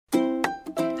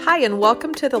Hi, and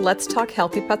welcome to the Let's Talk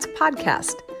Healthy Pets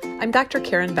podcast. I'm Dr.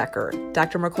 Karen Becker,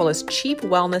 Dr. Mercola's Chief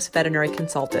Wellness Veterinary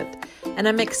Consultant, and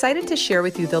I'm excited to share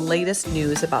with you the latest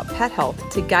news about pet health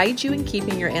to guide you in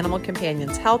keeping your animal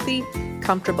companions healthy,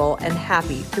 comfortable, and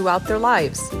happy throughout their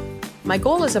lives. My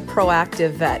goal as a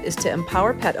proactive vet is to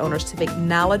empower pet owners to make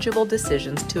knowledgeable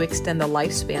decisions to extend the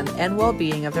lifespan and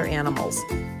well-being of their animals.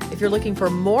 If you're looking for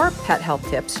more pet health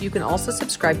tips, you can also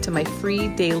subscribe to my free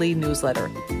daily newsletter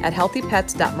at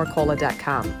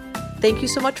healthypets.mercola.com. Thank you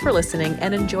so much for listening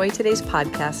and enjoy today's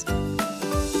podcast.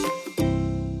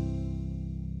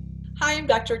 Hi, I'm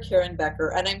Dr. Karen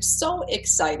Becker, and I'm so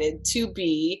excited to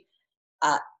be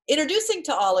introducing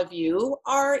to all of you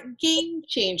our Game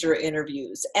Changer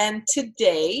interviews. And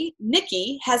today,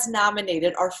 Nikki has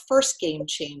nominated our first Game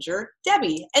Changer,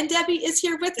 Debbie. And Debbie is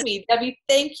here with me. Debbie,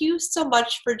 thank you so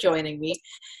much for joining me.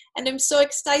 And I'm so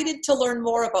excited to learn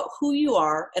more about who you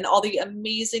are and all the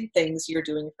amazing things you're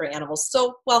doing for animals.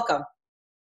 So welcome.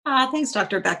 Thanks,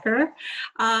 Dr. Becker.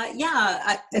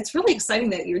 It's really exciting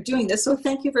that you're doing this. So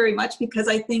thank you very much, because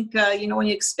I think, when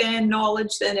you expand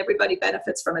knowledge, then everybody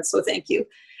benefits from it. So thank you.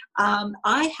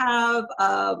 I have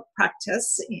a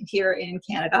practice here in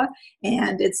Canada,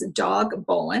 and it's Dog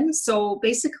Bowen. So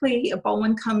basically,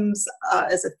 Bowen comes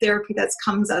as a therapy that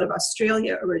comes out of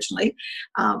Australia originally.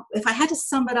 If I had to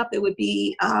sum it up, it would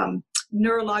be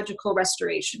neurological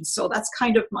restoration. So that's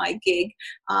kind of my gig.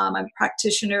 I'm a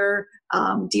practitioner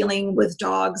dealing with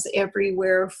dogs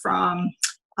everywhere from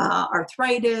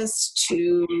arthritis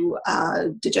to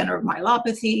degenerative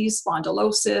myelopathy,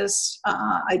 spondylosis.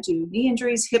 I do knee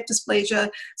injuries, hip dysplasia.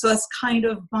 So that's kind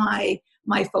of my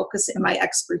focus and my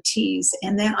expertise.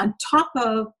 And then on top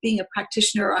of being a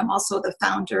practitioner, I'm also the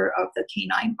founder of the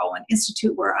Canine Bowen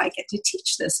Institute, where I get to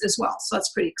teach this as well. So that's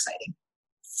pretty exciting.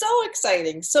 So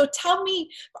exciting. So tell me,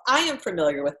 I am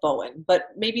familiar with Bowen, but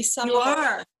maybe some You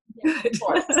are. Yeah, of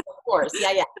course.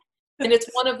 Yeah. And it's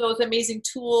one of those amazing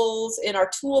tools in our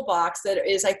toolbox that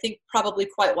is, I think, probably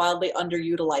quite wildly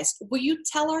underutilized. Will you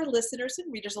tell our listeners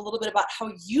and readers a little bit about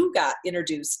how you got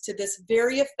introduced to this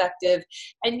very effective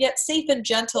and yet safe and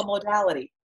gentle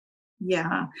modality?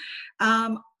 Yeah.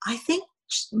 I think,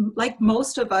 like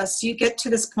most of us, you get to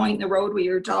this point in the road where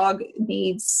your dog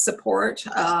needs support.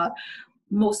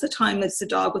 Most of the time, it's the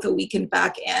dog with a weakened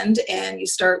back end, and you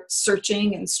start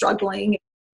searching and struggling,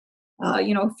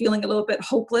 feeling a little bit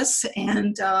hopeless.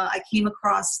 And I came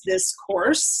across this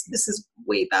course. This is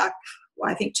way back,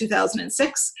 I think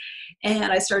 2006.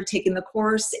 And I started taking the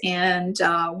course. And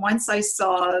once I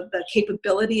saw the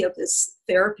capability of this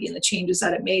therapy and the changes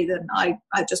that it made, then I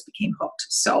just became hooked.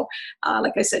 So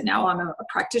like I said, now I'm a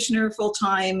practitioner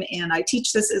full-time, and I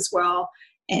teach this as well.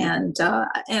 And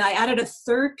I added a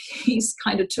third piece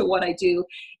kind of to what I do,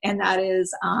 and that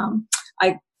is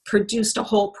I produced a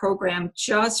whole program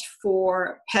just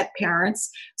for pet parents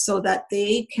so that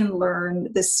they can learn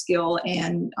this skill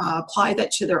and apply that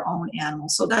to their own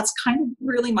animals. So that's kind of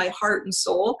really my heart and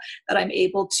soul, that I'm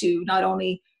able to not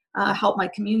only help my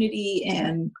community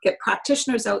and get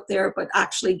practitioners out there, but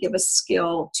actually give a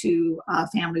skill to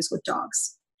families with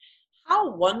dogs.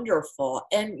 How wonderful.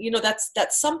 And,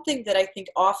 that's something that I think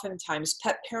oftentimes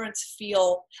pet parents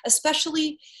feel,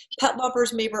 especially pet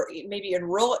lovers, maybe in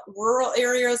rural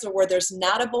areas or where there's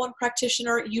not a Bowen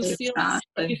practitioner, you feel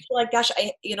like, gosh,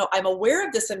 I'm aware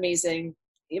of this amazing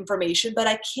information, but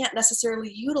I can't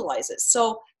necessarily utilize it.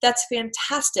 So that's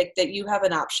fantastic that you have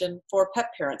an option for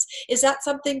pet parents. Is that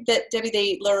something that, Debbie,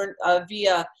 they learn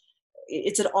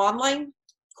it's an online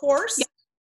course? Yeah.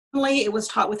 It was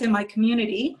taught within my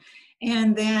community.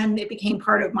 And then it became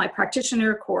part of my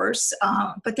practitioner course.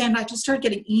 But then I just started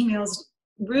getting emails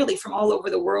really from all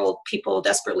over the world, people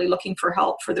desperately looking for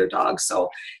help for their dogs. So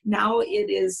now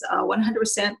it is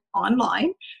 100%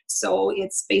 online. So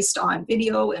it's based on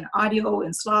video and audio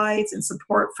and slides and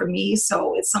support from me.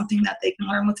 So it's something that they can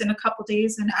learn within a couple of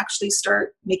days and actually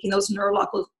start making those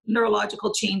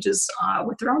neurological changes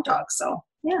with their own dogs. So,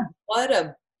 yeah. What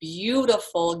a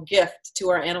beautiful gift to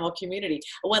our animal community.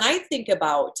 When I think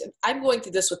about, I'm going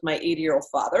through this with my 80-year-old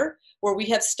father, where we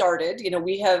have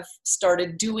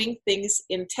started doing things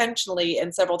intentionally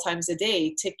and several times a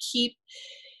day to keep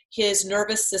his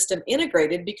nervous system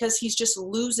integrated, because he's just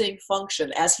losing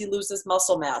function as he loses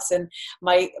muscle mass. And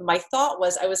my thought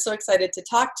was, I was so excited to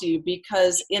talk to you,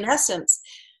 because in essence,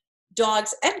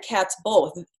 dogs and cats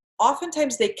both,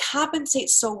 oftentimes they compensate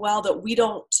so well that we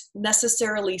don't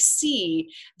necessarily see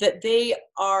that they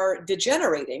are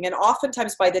degenerating. And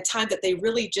oftentimes by the time that they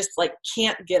really just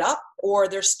can't get up, or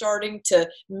they're starting to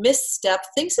misstep,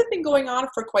 things have been going on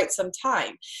for quite some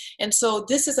time. And so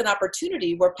this is an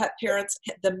opportunity where pet parents,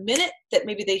 the minute that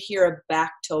maybe they hear a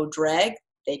back toe drag,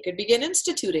 they could begin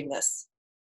instituting this.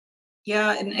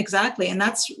 Yeah, and exactly. And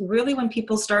that's really when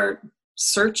people start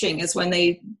searching, is when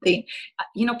they,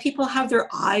 people have their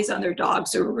eyes on their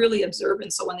dogs. They're really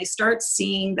observant. So when they start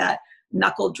seeing that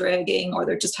knuckle dragging, or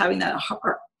they're just having that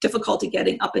difficulty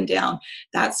getting up and down,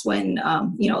 that's when,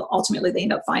 ultimately they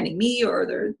end up finding me, or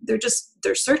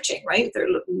they're searching, right? They're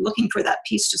looking for that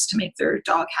piece just to make their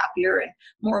dog happier and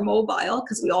more mobile,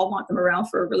 because we all want them around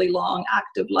for a really long,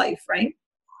 active life, right?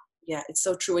 Yeah, it's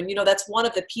so true. And that's one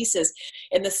of the pieces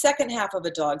in the second half of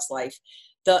a dog's life,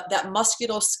 that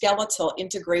musculoskeletal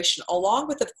integration, along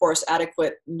with, of course,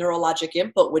 adequate neurologic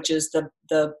input, which is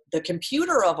the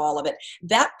computer of all of it.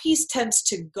 That piece tends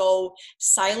to go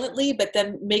silently, but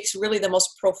then makes really the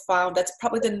most profound. That's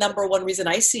probably the number one reason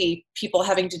I see people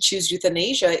having to choose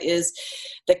euthanasia, is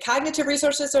the cognitive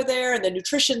resources are there and the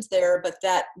nutrition's there, but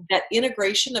that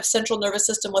integration of central nervous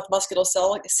system with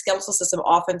musculoskeletal system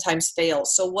oftentimes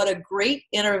fails. So what a great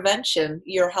intervention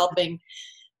you're helping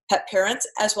pet parents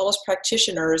as well as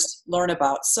practitioners learn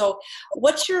about. So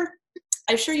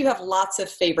I'm sure you have lots of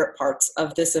favorite parts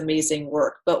of this amazing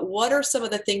work, but what are some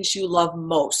of the things you love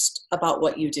most about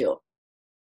what you do?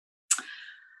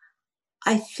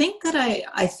 I think that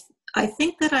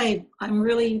I'm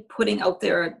really putting out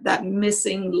there that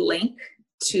missing link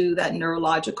to that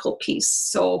neurological piece.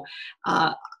 So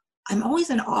I'm always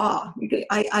in awe.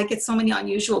 I get so many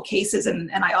unusual cases, and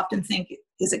I often think,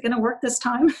 is it going to work this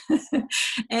time?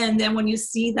 And then when you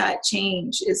see that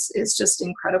change, it's just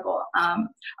incredible.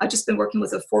 I've just been working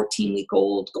with a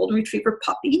 14-week-old golden retriever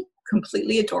puppy,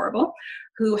 completely adorable,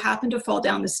 who happened to fall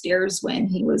down the stairs when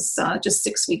he was just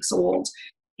 6 weeks old.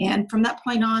 And from that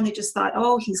point on, they just thought,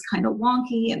 oh, he's kind of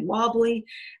wonky and wobbly.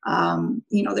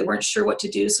 They weren't sure what to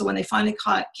do. So when they finally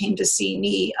came to see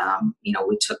me,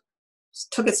 we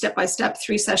took it step by step,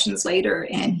 3 sessions later,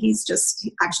 and he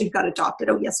actually got adopted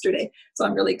out yesterday. So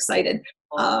I'm really excited.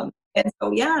 And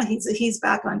so, yeah, he's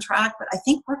back on track. But I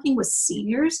think working with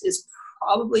seniors is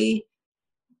probably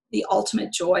the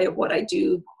ultimate joy of what I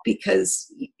do,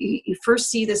 because you first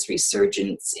see this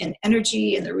resurgence in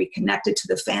energy, and they're reconnected to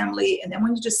the family. And then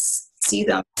when you just see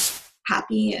them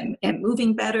happy and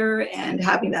moving better and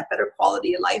having that better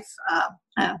quality of life,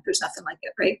 there's nothing like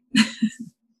it, right?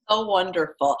 So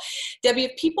wonderful. Debbie,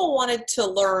 if people wanted to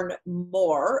learn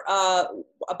more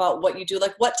about what you do,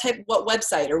 like what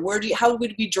website, or how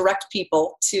would we direct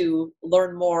people to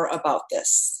learn more about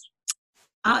this?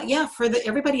 For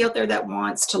everybody out there that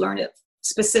wants to learn it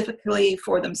specifically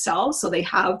for themselves, so they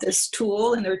have this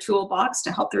tool in their toolbox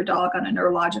to help their dog on a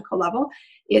neurological level,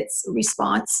 it's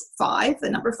Response 5, the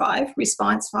number 5,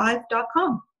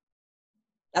 response5.com.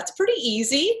 That's pretty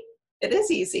easy. It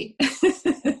is easy.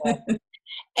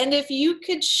 And if you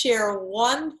could share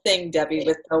one thing, Debbie,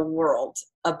 with the world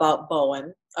about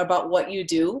Bowen, about what you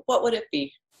do, what would it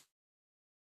be?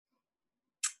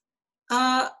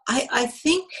 I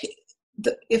think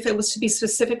if it was to be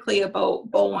specifically about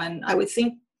Bowen, I would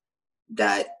think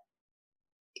that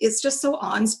it's just so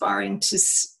awe-inspiring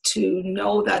to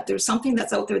know that there's something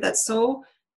that's out there that's so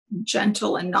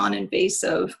gentle and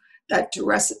non-invasive, that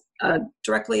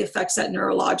directly affects that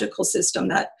neurological system,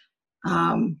 that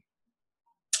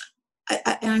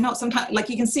and I know sometimes, like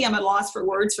you can see, I'm at a loss for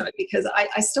words from it, because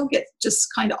I still get just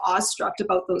kind of awestruck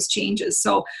about those changes.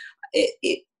 So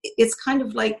it's kind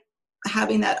of like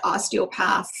having that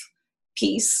osteopath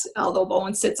piece, although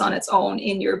Bowen sits on its own,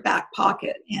 in your back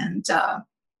pocket. And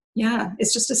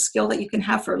it's just a skill that you can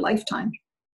have for a lifetime.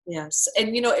 Yes.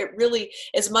 And, it really,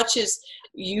 as much as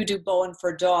you do Bowen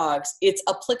for dogs, it's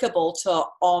applicable to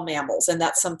all mammals. And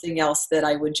that's something else that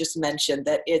I would just mention,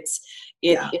 that it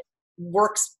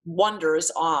works wonders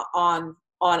on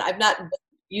I've not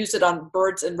used it on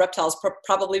birds and reptiles,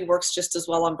 probably works just as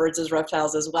well on birds as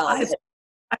reptiles as well. I've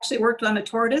actually worked on a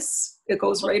tortoise. It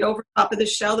goes right over top of the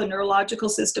shell. The neurological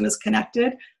system is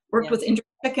connected. Worked with injured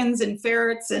chickens and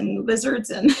ferrets and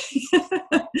lizards, and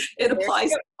it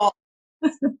applies to all.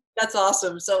 That's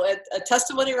awesome. So a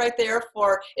testimony right there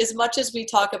for, as much as we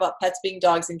talk about pets being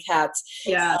dogs and cats,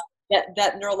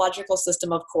 that neurological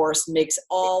system, of course, makes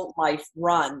all life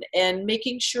run. And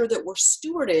making sure that we're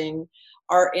stewarding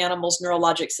our animal's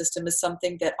neurologic system is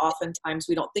something that oftentimes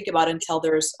we don't think about until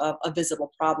there's a visible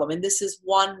problem. And this is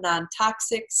one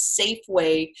non-toxic, safe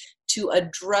way to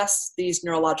address these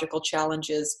neurological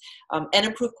challenges and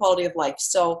improve quality of life.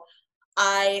 So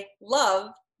I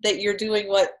love that you're doing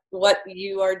what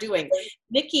you are doing.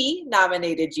 Nikki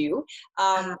nominated you,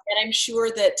 and I'm sure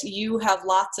that you have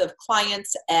lots of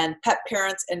clients and pet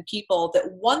parents and people that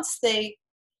once they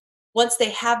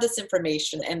have this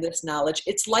information and this knowledge,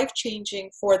 it's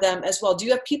life-changing for them as well. Do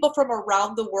you have people from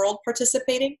around the world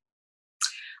participating?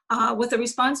 With the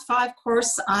Response 5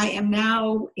 course, I am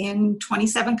now in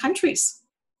 27 countries.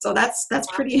 So that's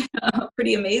pretty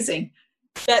pretty amazing.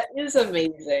 That is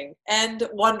amazing and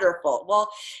wonderful. Well,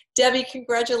 Debbie,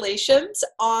 congratulations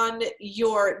on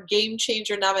your Game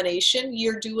Changer nomination.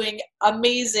 You're doing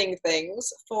amazing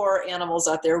things for animals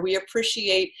out there. We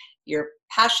appreciate your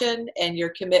passion and your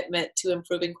commitment to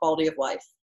improving quality of life.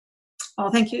 Well,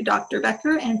 thank you, Dr.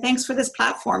 Becker, and thanks for this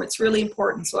platform. It's really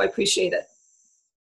important, so I appreciate it.